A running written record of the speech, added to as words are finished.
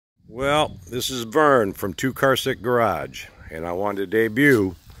Well, this is Vern from Toocarsick Garage, and I wanted to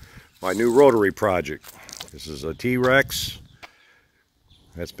debut my new rotary project. This is a TRex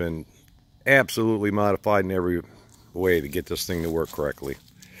that's been absolutely modified in every way to get this thing to work correctly.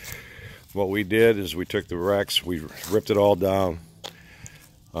 What we did is we took the Rex, we ripped it all down.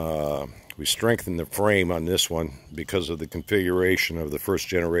 We strengthened the frame on this one because of the configuration of the first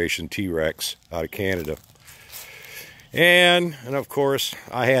generation TRex out of Canada. And of course,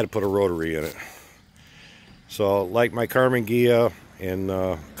 I had to put a rotary in it. So, like my Ghia and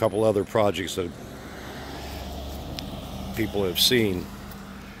a couple other projects that people have seen,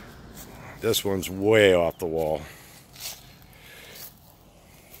 this one's way off the wall.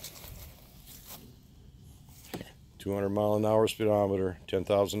 $200-mile-an-hour speedometer,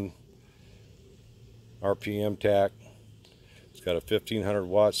 10,000 RPM tach. It's got a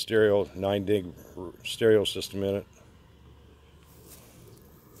 1500-watt stereo, 9-dig stereo system in it.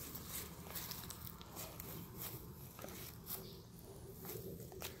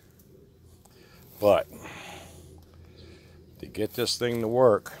 But to get this thing to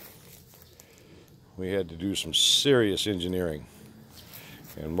work, we had to do some serious engineering.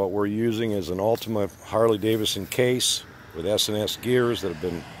 And what we're using is an Ultima Harley-Davidson case with S&S gears that have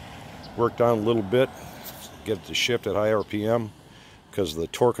been worked on a little bit to get it to shift at high RPM because of the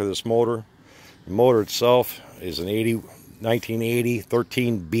torque of this motor. The motor itself is an 1980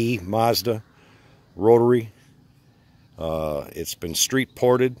 13B Mazda rotary. It's been street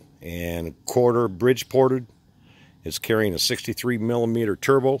ported and quarter bridge ported. It's carrying a 63mm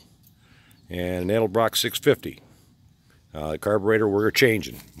turbo and an Edelbrock 650. The carburetor we're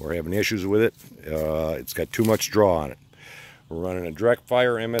changing. We're having issues with it. It's got too much draw on it. We're running a direct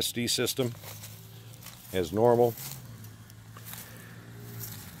fire MSD system as normal.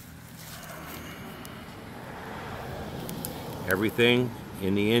 Everything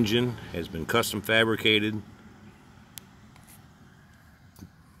in the engine has been custom fabricated.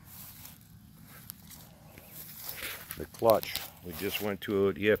 The clutch, we just went to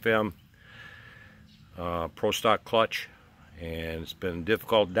an EFM Pro Stock clutch, and it's been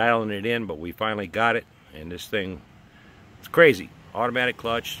difficult dialing it in, but we finally got it. And this thing, it's crazy. Automatic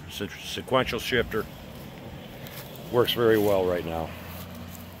clutch, sequential shifter, works very well right now.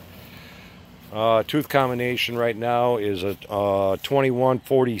 Tooth combination right now is a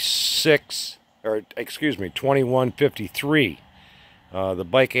 2146, or excuse me, 2153. The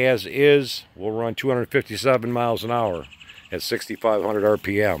bike as is will run 257 miles an hour at 6,500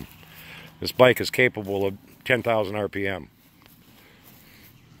 RPM. This bike is capable of 10,000 RPM.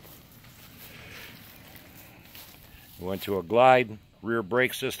 We went to a glide rear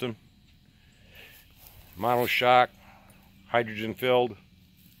brake system, monoshock, hydrogen filled.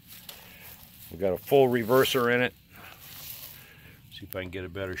 We've got a full reverser in it. See if I can get a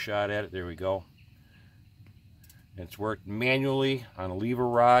better shot at it. There we go. It's worked manually on a lever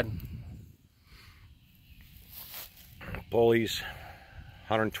rod, pulleys,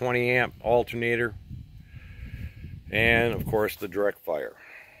 120 amp alternator, and of course the direct fire.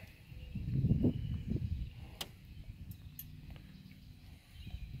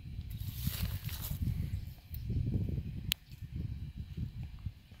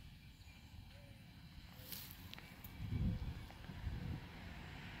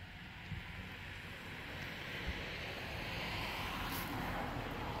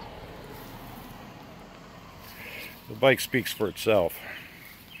 The bike speaks for itself.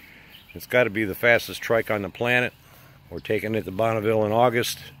 It's got to be the fastest trike on the planet. We're taking it to Bonneville in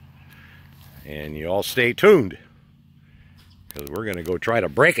August, and you all stay tuned because we're going to go try to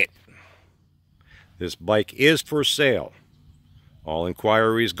break it. This bike is for sale. All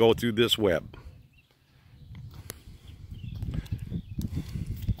inquiries go through this web.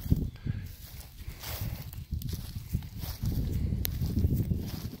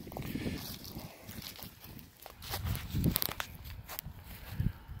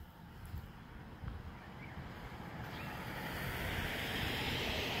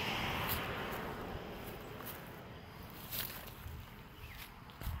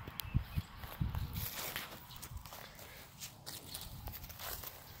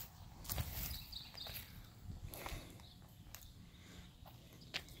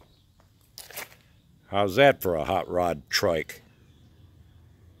 How's that for a hot rod trike?